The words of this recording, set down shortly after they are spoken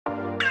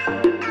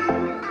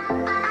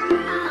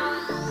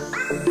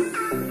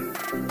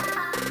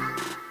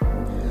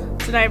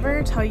Did I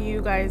ever tell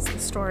you guys the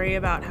story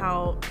about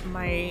how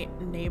my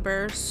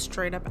neighbor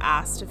straight up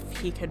asked if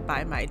he could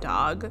buy my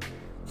dog?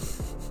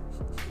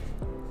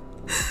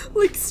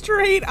 Like,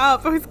 straight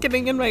up. I was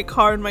getting in my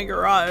car in my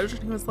garage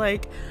and he was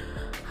like,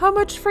 how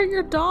much for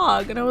your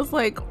dog? And I was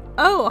like,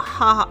 oh,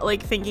 haha,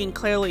 like thinking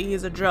clearly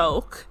he's a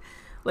joke.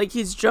 Like,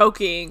 he's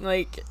joking.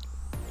 Like,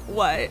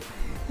 what?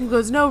 He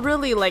goes, no,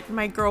 really, like,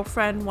 my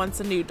girlfriend wants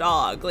a new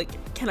dog.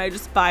 Like, can I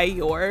just buy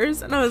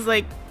yours? And I was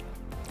like,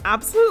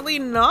 absolutely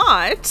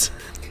not.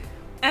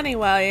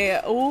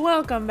 Anyway,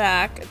 welcome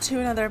back to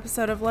another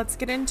episode of Let's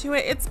Get Into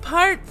It. It's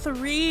part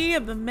 3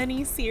 of the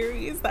mini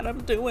series that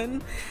I'm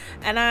doing,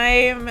 and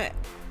I'm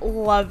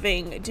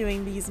loving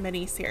doing these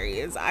mini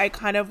series. I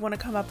kind of want to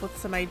come up with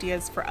some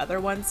ideas for other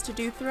ones to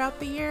do throughout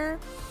the year,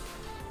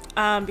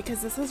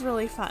 because this is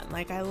really fun.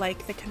 Like, I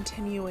like the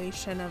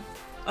continuation of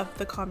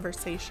the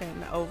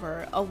conversation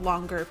over a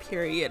longer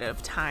period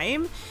of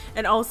time,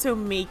 and also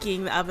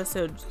making the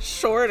episode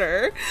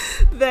shorter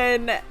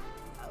than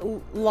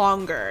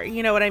longer,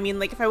 you know what I mean?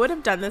 Like, if I would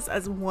have done this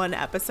as one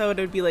episode,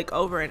 it would be like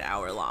over an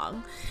hour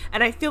long,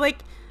 and I feel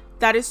like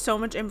that is so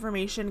much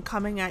information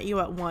coming at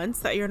you at once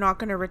that you're not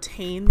going to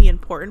retain the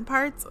important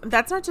parts.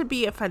 That's not to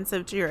be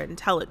offensive to your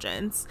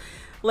intelligence,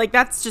 like,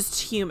 that's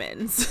just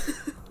humans.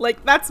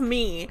 Like, that's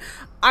me.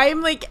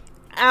 I'm like,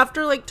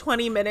 after like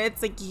 20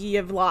 minutes, like,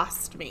 you've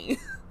lost me.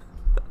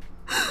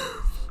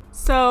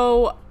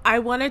 So I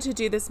wanted to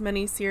do this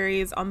mini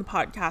series on the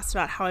podcast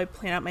about how I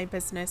plan out my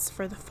business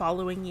for the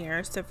following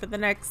year. So for the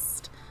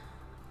next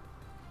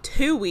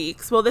 2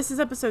 weeks, well, this is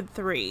episode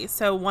 3,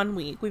 so 1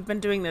 week. We've been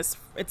doing this,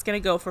 it's going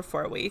to go for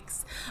 4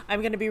 weeks. I'm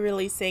going to be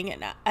releasing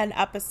an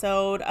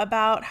episode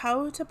about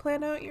how to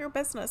plan out your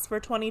business for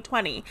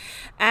 2020.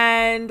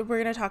 And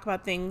we're going to talk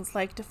about things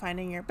like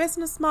defining your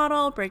business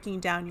model, breaking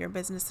down your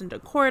business into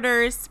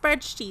quarters,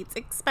 spreadsheets,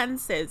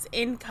 expenses,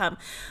 income,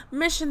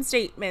 mission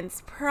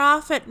statements,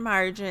 profit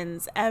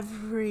margins,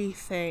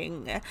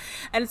 everything.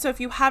 And so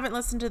if you haven't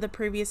listened to the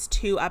previous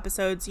 2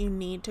 episodes, you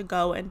need to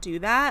go and do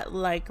that,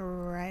 like,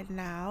 right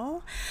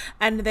now,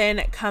 and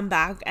then come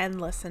back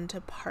and listen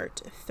to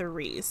part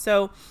 3.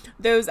 So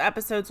those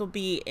episodes will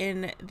be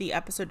in the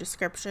episode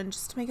description,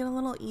 just to make it a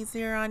little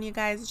easier on you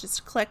guys.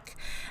 Just click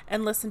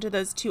and listen to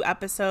those 2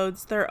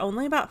 episodes. They're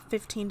only about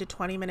 15 to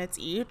 20 minutes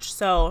each.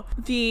 So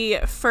the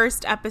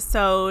first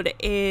episode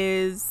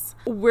is,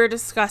 we're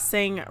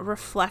discussing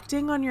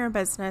reflecting on your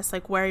business,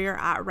 like where you're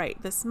at right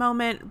this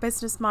moment,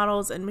 business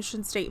models and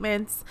mission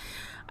statements.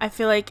 I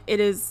feel like it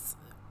is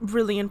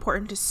really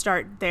important to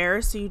start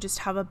there, so you just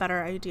have a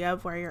better idea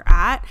of where you're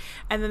at.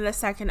 And then the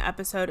second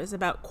episode is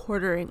about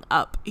quartering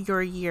up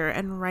your year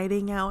and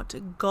writing out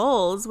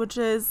goals, which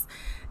is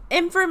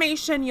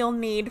information you'll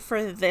need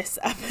for this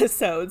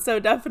episode. So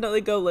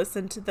definitely go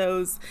listen to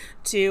those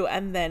 2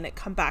 and then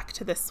come back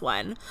to this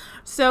one.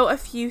 So a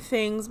few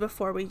things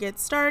before we get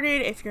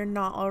started. If you're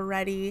not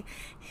already,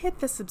 hit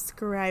the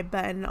subscribe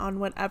button on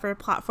whatever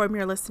platform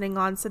you're listening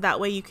on, so that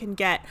way you can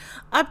get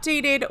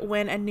updated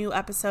when a new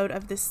episode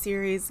of this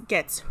series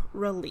gets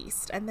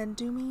released. And then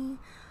do me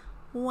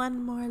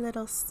one more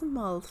little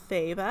small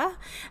favor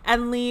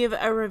and leave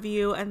a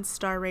review and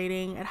star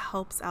rating. It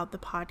helps out the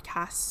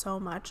podcast so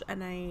much,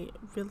 and I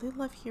really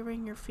love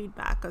hearing your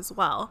feedback as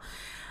well.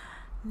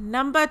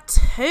 Number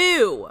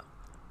 2,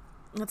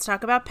 let's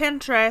talk about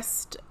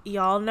Pinterest.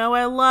 Y'all know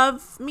I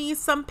love me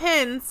some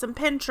pins, some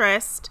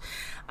Pinterest.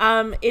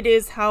 It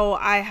is how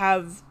I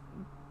have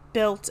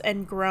built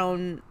and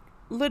grown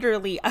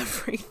literally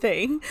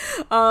everything.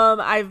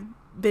 I've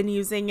been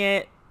using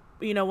it,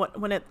 you know,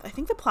 when I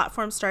think the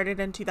platform started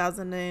in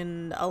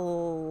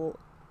 2004.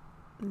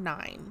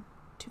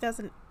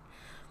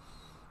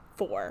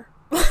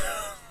 How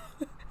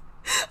did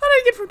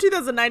I get from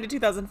 2009 to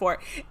 2004?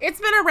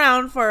 It's been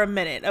around for a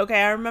minute,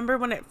 okay? I remember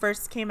when it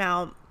first came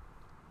out,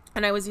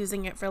 and I was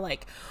using it for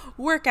like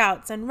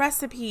workouts and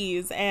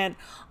recipes and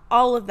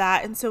all of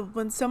that. And so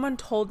when someone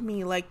told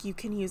me like you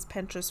can use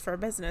Pinterest for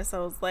business, I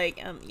was like,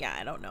 yeah,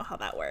 I don't know how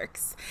that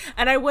works.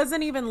 And I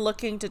wasn't even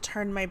looking to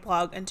turn my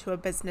blog into a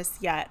business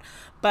yet,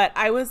 but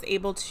I was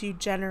able to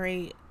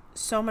generate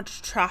so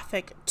much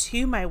traffic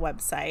to my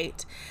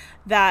website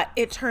that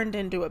it turned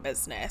into a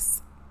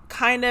business,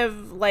 kind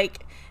of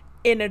like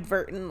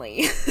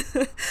inadvertently.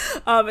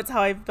 It's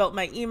how I've built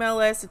my email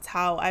list. It's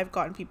how I've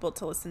gotten people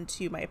to listen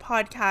to my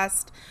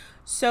podcast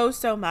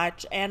so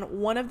much. And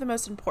one of the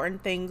most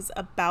important things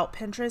about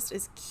Pinterest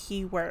is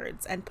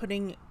keywords, and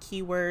putting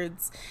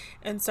keywords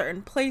in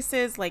certain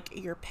places, like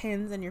your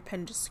pins and your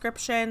pin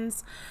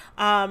descriptions.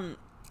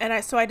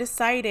 So I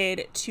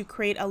decided to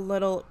create a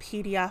little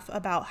PDF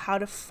about how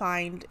to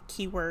find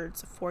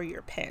keywords for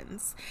your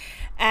pins.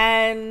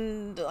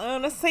 And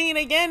I'm gonna say it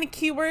again,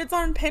 keywords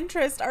on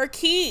Pinterest are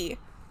key.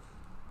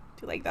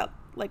 Do you like that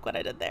like what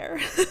I did there.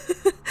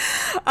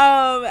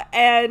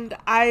 And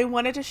I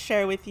wanted to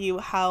share with you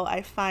how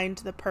I find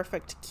the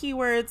perfect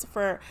keywords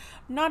for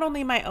not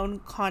only my own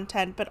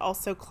content, but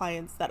also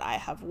clients that I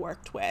have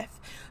worked with.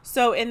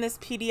 So in this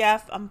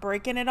PDF, I'm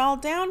breaking it all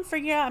down for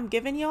you. I'm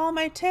giving you all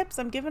my tips.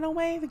 I'm giving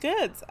away the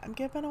goods. I'm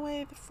giving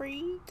away the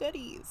free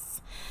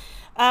goodies.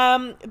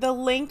 The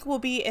link will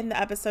be in the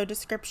episode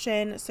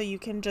description, so you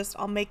can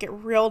I'll make it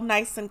real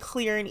nice and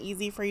clear and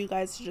easy for you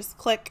guys to just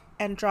click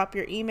and drop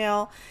your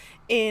email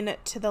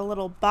into the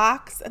little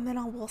box, and then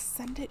I will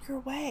send it your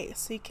way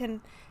so you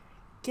can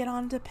get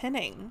on to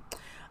pinning.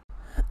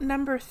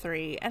 Number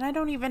 3, and I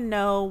don't even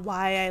know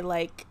why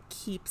I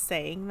keep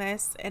saying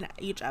this in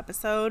each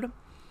episode.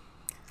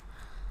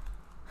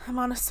 I'm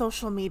on a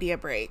social media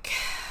break.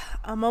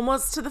 I'm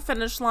almost to the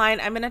finish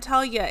line. I'm going to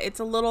tell you, it's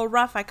a little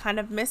rough. I kind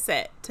of miss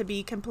it, to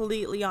be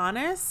completely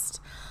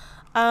honest.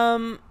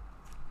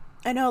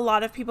 I know a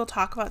lot of people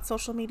talk about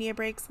social media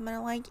breaks and they're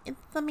like,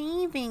 it's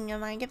amazing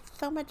and I get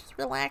so much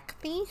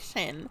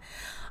relaxation.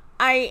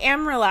 I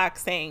am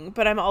relaxing,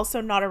 but I'm also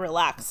not a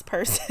relaxed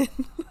person.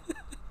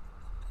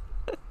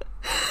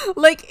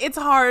 It's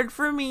hard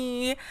for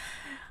me.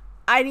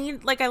 I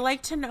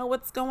like to know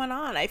what's going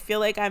on. I feel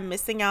like I'm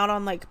missing out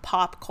on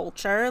pop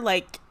culture,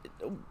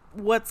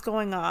 what's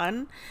going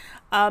on.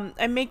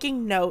 I'm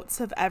making notes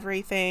of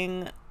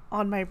everything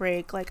on my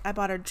break. I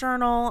bought a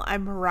journal.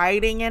 I'm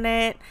writing in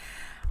it.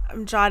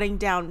 I'm jotting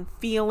down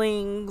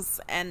feelings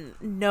and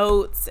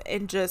notes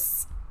and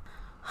just,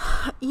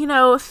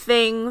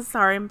 things.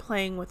 Sorry, I'm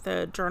playing with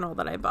the journal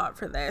that I bought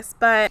for this,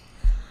 but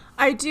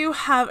I do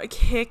have a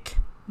kick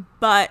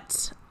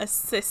butt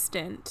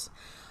assistant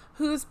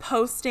who's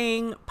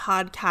posting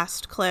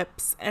podcast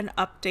clips and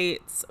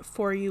updates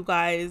for you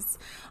guys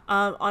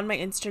on my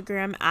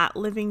Instagram at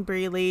Living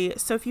Breely.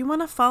 So if you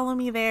want to follow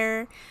me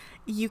there,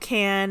 you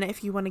can.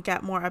 If you want to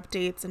get more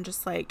updates and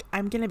just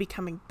I'm going to be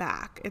coming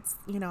back. It's,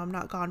 I'm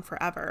not gone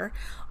forever.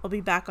 I'll be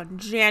back on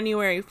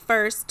January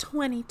 1st,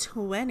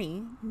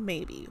 2020.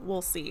 Maybe.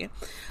 We'll see.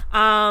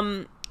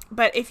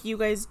 But if you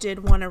guys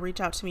did want to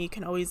reach out to me, you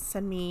can always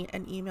send me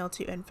an email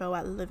to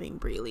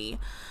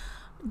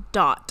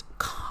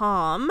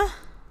info@livingbreely.com.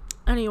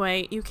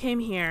 Anyway, you came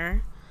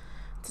here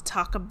to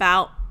talk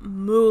about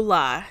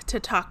moolah, to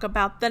talk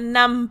about the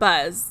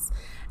numbers.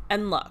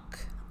 And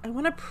look, I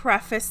want to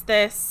preface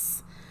this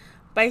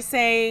by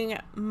saying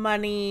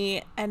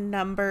money and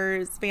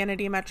numbers,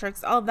 vanity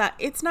metrics, all of that,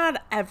 it's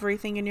not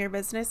everything in your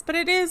business, but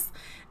it is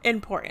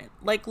important.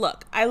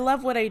 Look, I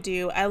love what I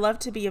do. I love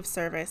to be of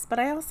service, but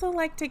I also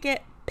like to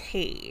get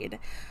paid.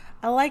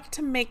 I like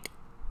to make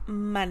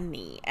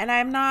money, and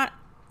I'm not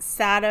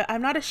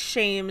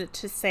ashamed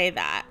to say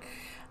that.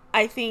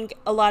 I think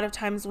a lot of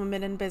times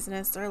women in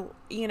business are,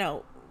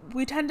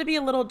 we tend to be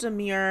a little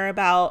demure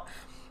about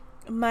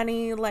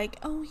money,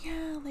 oh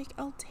yeah,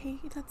 I'll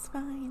take, that's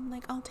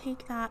fine, I'll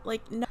take that.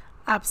 No,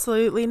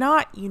 absolutely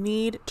not. You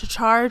need to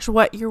charge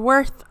what you're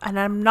worth, and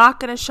I'm not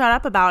going to shut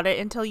up about it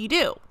until you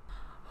do.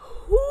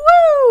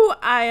 Woo!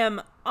 I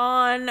am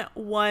on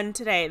one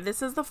today.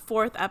 This is the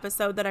 4th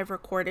episode that I've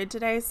recorded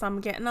today, so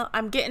I'm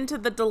getting to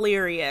the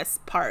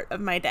delirious part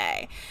of my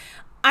day.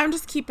 I'm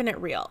just keeping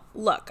it real.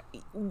 Look,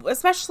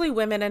 especially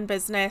women in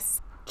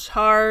business,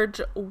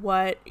 charge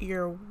what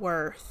you're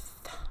worth.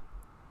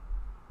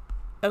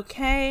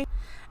 Okay?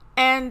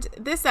 And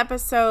this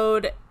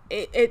episode,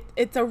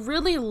 it's a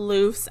really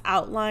loose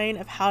outline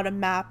of how to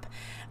map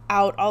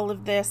out all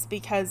of this,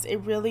 because it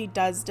really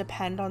does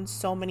depend on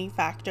so many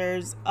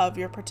factors of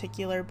your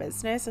particular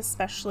business,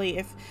 especially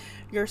if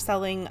you're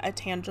selling a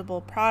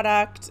tangible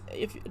product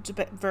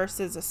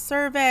versus a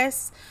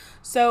service.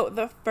 So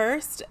the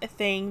first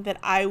thing that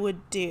I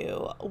would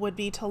do would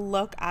be to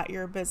look at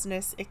your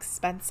business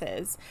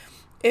expenses.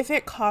 If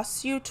it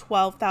costs you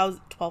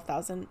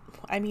 $12,000,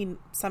 I mean,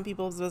 some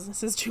people's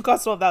businesses do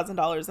cost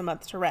 $12,000 a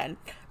month to run.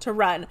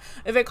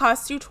 If it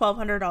costs you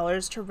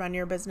 $1,200 to run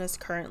your business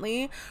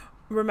currently,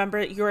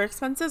 remember, your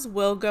expenses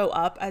will go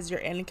up as your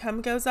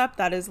income goes up.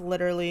 That is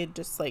literally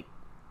just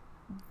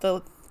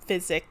the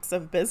physics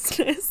of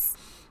business.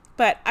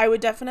 But I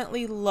would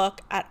definitely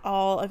look at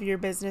all of your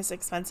business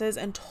expenses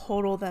and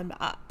total them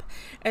up.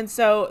 And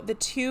so the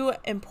two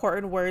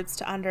important words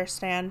to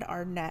understand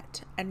are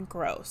net and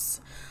gross.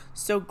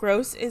 So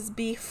gross is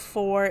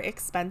before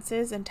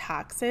expenses and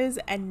taxes,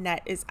 and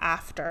net is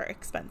after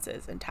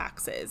expenses and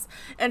taxes.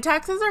 And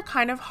taxes are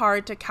kind of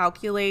hard to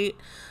calculate.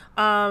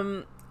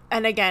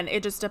 And again,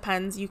 it just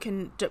depends.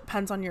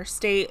 Depends on your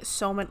state.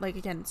 So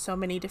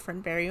many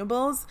different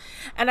variables.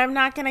 And I'm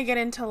not going to get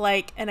into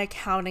an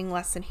accounting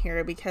lesson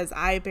here, because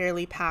I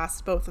barely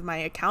passed both of my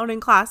accounting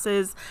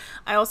classes.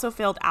 I also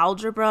failed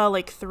algebra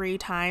 3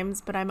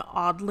 times, but I'm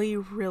oddly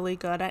really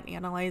good at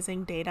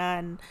analyzing data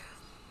and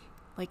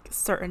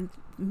certain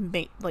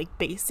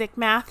basic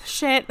math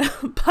shit.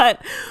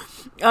 But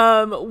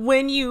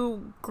when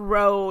you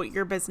grow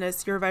your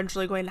business, you're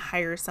eventually going to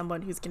hire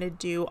someone who's going to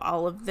do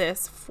all of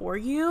this for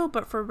you.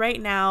 But for right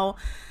now,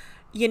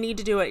 you need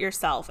to do it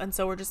yourself. And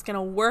so we're just going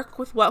to work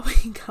with what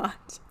we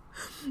got.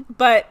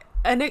 But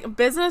a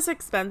business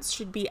expense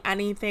should be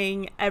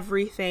anything,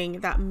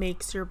 everything that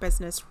makes your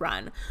business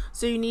run.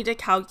 So you need to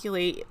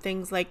calculate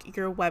things like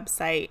your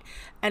website,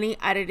 any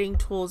editing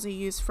tools you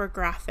use for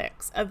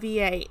graphics, a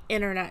VA,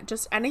 internet,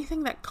 just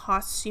anything that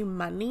costs you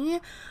money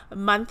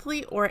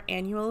monthly or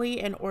annually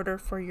in order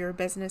for your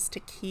business to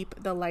keep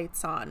the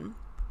lights on.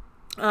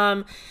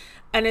 And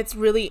it's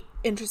really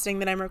interesting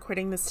that I'm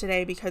recording this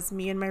today because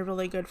me and my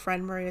really good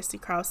friend Maria C.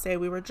 Krause,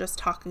 we were just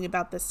talking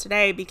about this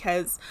today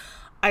because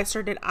I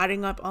started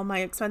adding up all my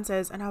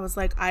expenses and I was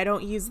like, I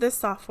don't use this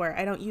software.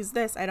 I don't use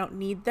this. I don't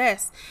need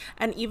this.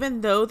 And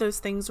even though those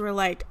things were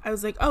like, I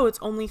was like, oh, it's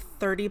only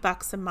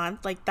 $30 a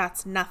month. Like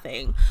that's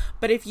nothing.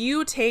 But if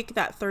you take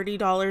that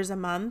 $30 a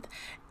month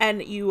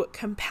and you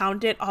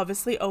compound it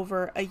obviously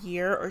over a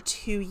year or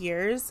 2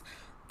 years,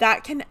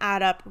 that can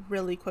add up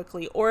really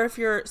quickly. Or if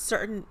you're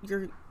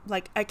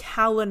like a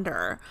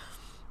calendar,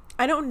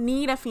 I don't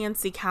need a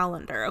fancy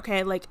calendar.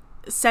 Okay. Like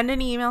send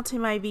an email to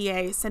my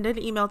VA, send an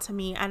email to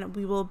me, and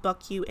we will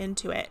book you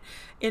into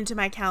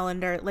my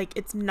calendar. Like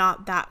it's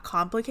not that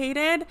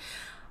complicated.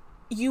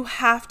 You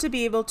have to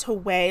be able to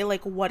weigh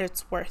like what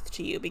it's worth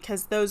to you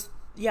because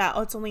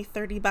it's only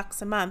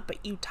 $30 a month,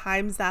 but you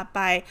times that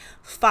by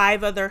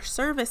 5 other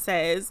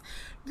services,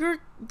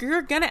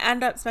 you're going to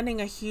end up spending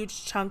a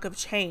huge chunk of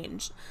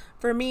change.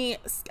 For me,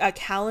 a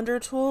calendar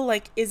tool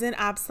like isn't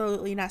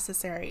absolutely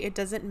necessary. It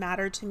doesn't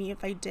matter to me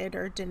if I did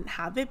or didn't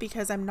have it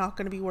because I'm not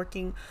going to be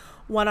working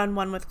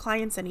one-on-one with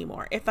clients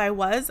anymore. If I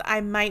was,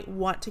 I might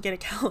want to get a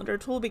calendar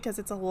tool because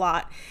it's a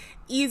lot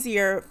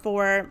easier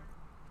for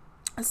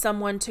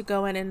someone to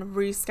go in and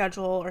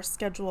reschedule or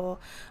schedule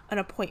an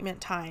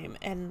appointment time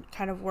and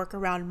kind of work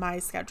around my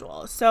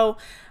schedule. So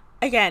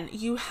again,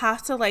 you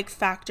have to like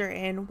factor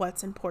in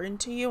what's important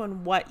to you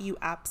and what you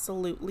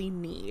absolutely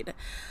need.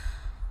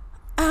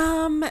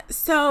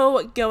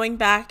 So going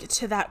back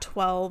to that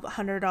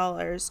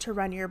 $1,200 to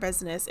run your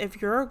business,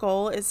 if your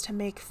goal is to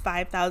make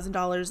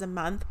 $5,000 a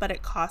month, but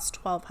it costs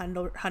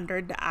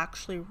 $1,200 to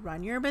actually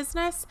run your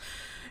business,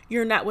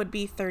 your net would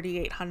be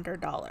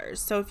 $3,800.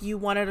 So if you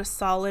wanted a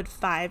solid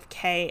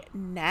 $5,000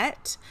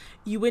 net,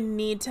 you would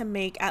need to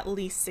make at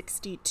least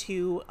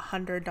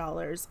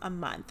 $6,200 a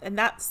month. And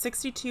that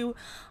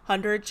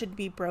 $6,200 should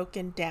be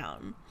broken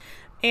down.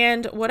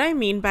 And what I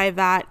mean by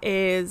that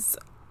is,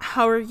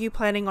 how are you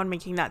planning on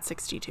making that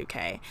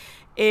 $62,000?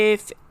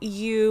 If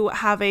you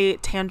have a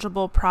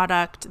tangible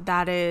product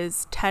that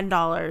is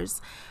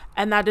 $10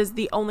 and that is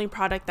the only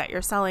product that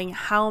you're selling,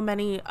 how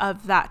many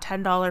of that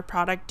 $10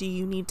 product do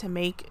you need to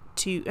make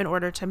in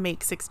order to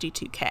make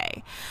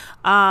 $62,000?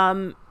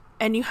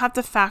 And you have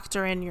to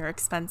factor in your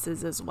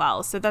expenses as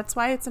well. So that's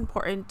why it's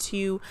important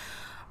to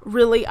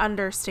really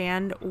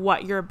understand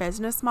what your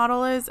business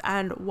model is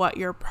and what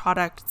your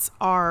products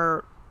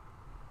are,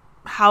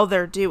 how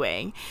they're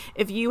doing.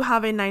 If you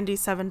have a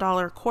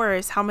 $97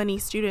 course, how many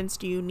students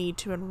do you need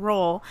to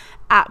enroll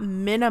at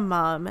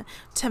minimum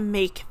to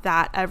make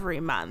that every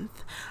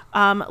month?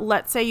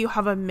 Let's say you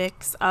have a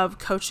mix of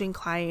coaching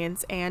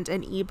clients and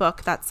an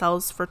ebook that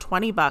sells for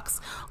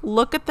 $20.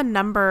 Look at the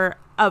number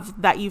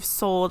of that you've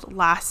sold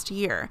last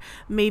year.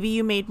 Maybe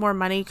you made more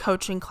money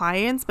coaching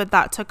clients, but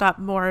that took up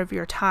more of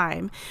your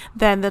time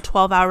than the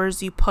 12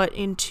 hours you put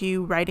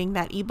into writing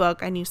that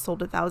ebook and you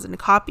sold 1,000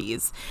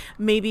 copies.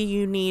 Maybe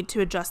you need to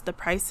adjust the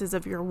prices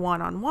of your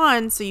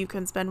one-on-one so you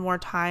can spend more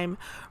time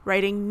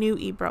writing new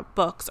ebook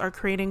books or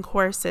creating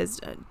courses.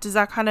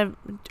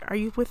 Are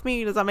you with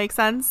me? Does that make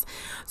sense?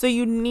 So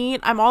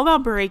I'm all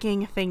about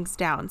breaking things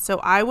down. So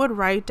I would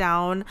write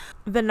down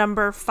the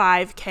number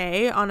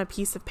 $5,000 on a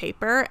piece of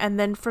paper, and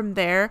then from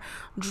there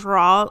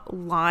draw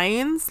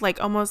lines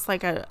like almost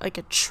like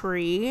a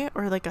tree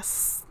or like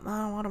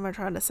what am I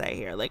trying to say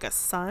here? Like a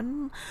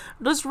sun.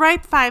 Just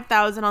write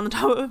 5,000 on the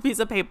top of a piece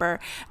of paper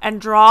and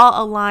draw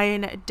a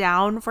line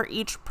down for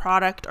each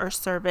product or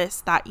service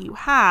that you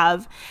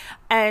have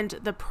and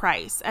the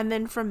price. And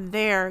then from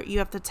there, you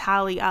have to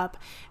tally up,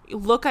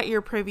 look at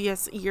your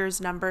previous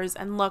year's numbers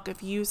and look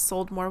if you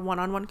sold more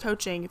one-on-one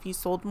coaching, if you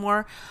sold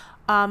more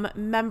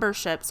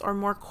memberships or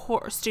more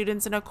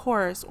students in a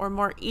course or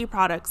more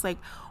e-products, like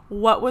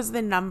what was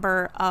the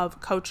number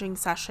of coaching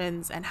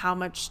sessions and how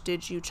much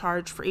did you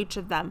charge for each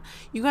of them?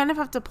 You kind of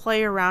have to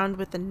play around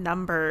with the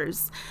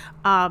numbers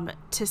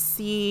to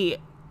see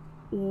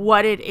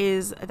what it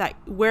is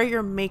where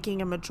you're making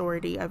a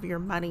majority of your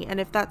money and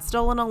if that's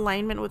still in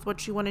alignment with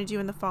what you want to do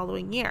in the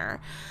following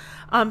year.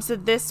 So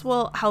this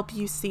will help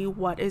you see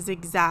what is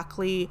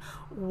exactly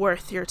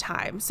worth your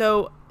time.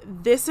 So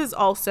this is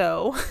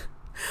also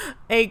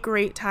a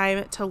great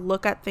time to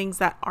look at things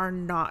that are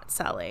not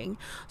selling.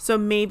 So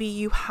maybe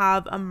you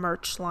have a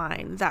merch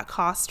line that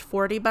costs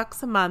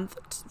 $40 a month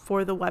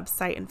for the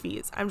website and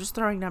fees. I'm just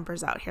throwing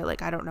numbers out here.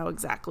 Like I don't know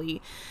exact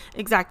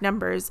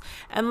numbers.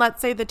 And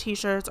let's say the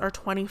t-shirts are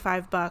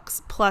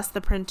 $25 plus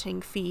the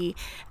printing fee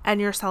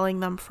and you're selling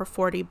them for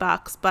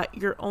 $40, but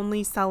you're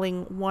only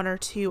selling 1 or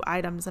 2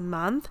 items a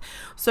month.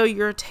 So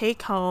your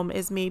take home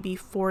is maybe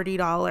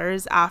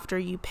 $40 after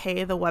you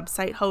pay the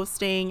website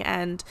hosting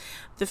and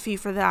the fee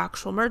for the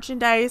actual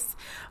merchandise.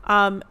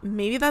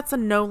 Maybe that's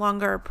no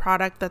longer a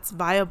product that's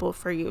viable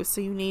for you,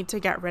 so you need to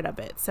get rid of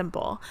it.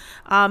 Simple.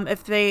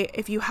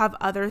 If you have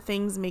other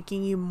things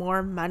making you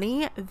more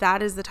money,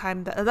 that is the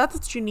time that's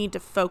what you need to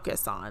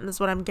focus on, is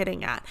what I'm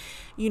getting at.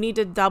 You need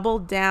to double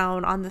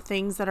down on the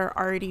things that are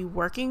already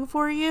working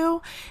for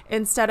you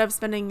instead of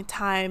spending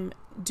time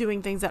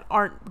doing things that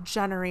aren't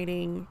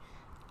generating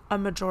a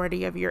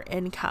majority of your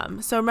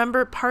income. So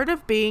remember, part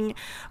of being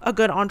a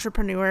good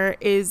entrepreneur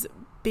is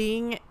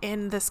being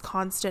in this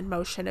constant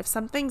motion. If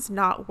something's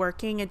not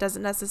working, it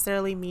doesn't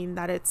necessarily mean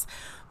that it's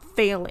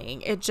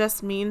failing. It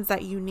just means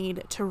that you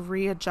need to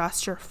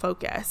readjust your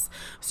focus.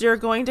 So you're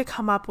going to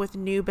come up with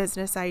new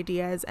business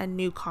ideas and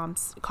new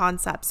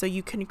concepts so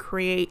you can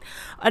create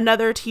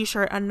another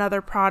t-shirt,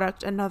 another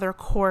product, another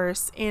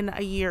course in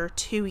a year,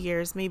 2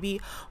 years, maybe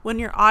when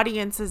your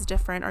audience is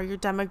different or your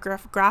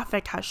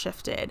demographic has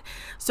shifted.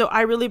 So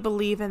I really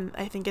believe in,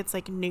 I think it's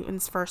like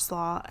Newton's first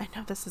law. I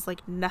know this is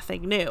like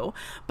nothing new,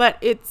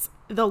 but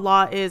the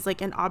law is like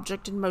an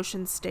object in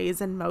motion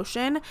stays in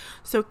motion.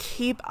 So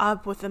keep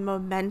up with the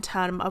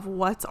momentum of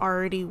what's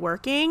already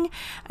working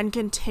and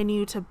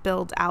continue to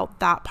build out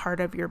that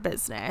part of your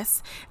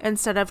business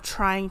instead of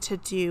trying to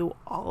do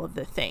all of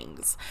the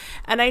things.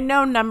 And I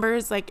know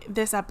numbers, like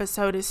this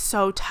episode is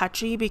so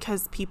touchy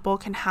because people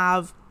can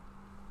have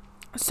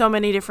so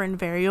many different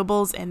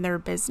variables in their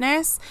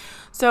business.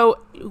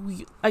 So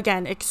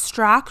again,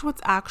 extract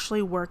what's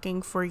actually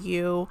working for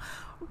you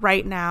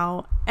right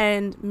now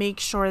and make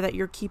sure that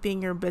you're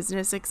keeping your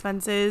business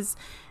expenses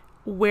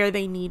where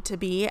they need to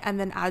be. And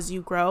then as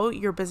you grow,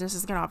 your business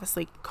is going to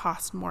obviously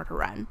cost more to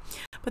run.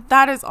 But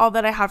that is all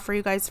that I have for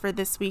you guys for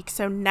this week.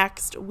 So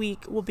next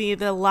week will be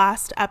the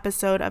last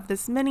episode of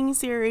this mini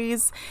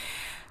series.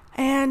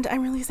 And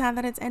I'm really sad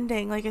that it's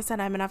ending. Like I said,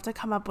 I'm gonna have to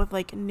come up with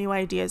like new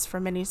ideas for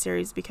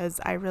miniseries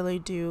because I really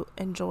do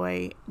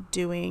enjoy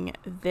doing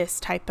this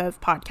type of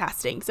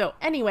podcasting. So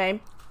anyway,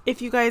 if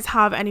you guys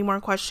have any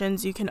more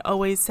questions, you can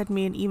always send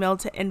me an email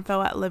to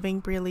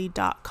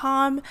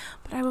info@livingbreely.com.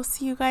 But I will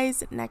see you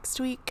guys next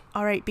week.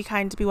 All right, be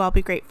kind, be well,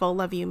 be grateful.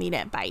 Love you, mean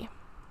it. Bye.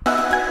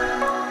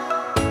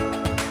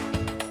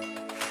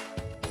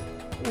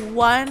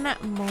 One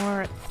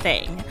more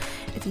thing.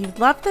 If you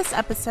loved this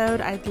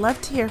episode, I'd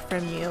love to hear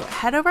from you.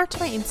 Head over to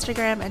my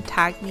Instagram and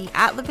tag me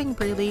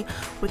 @livingbreely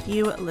with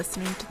you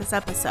listening to this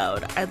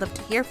episode. I'd love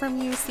to hear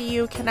from you, see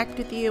you, connect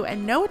with you,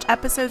 and know which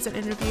episodes and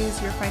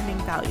interviews you're finding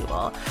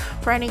valuable.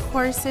 For any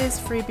courses,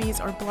 freebies,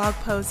 or blog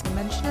posts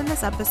mentioned in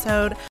this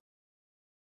episode,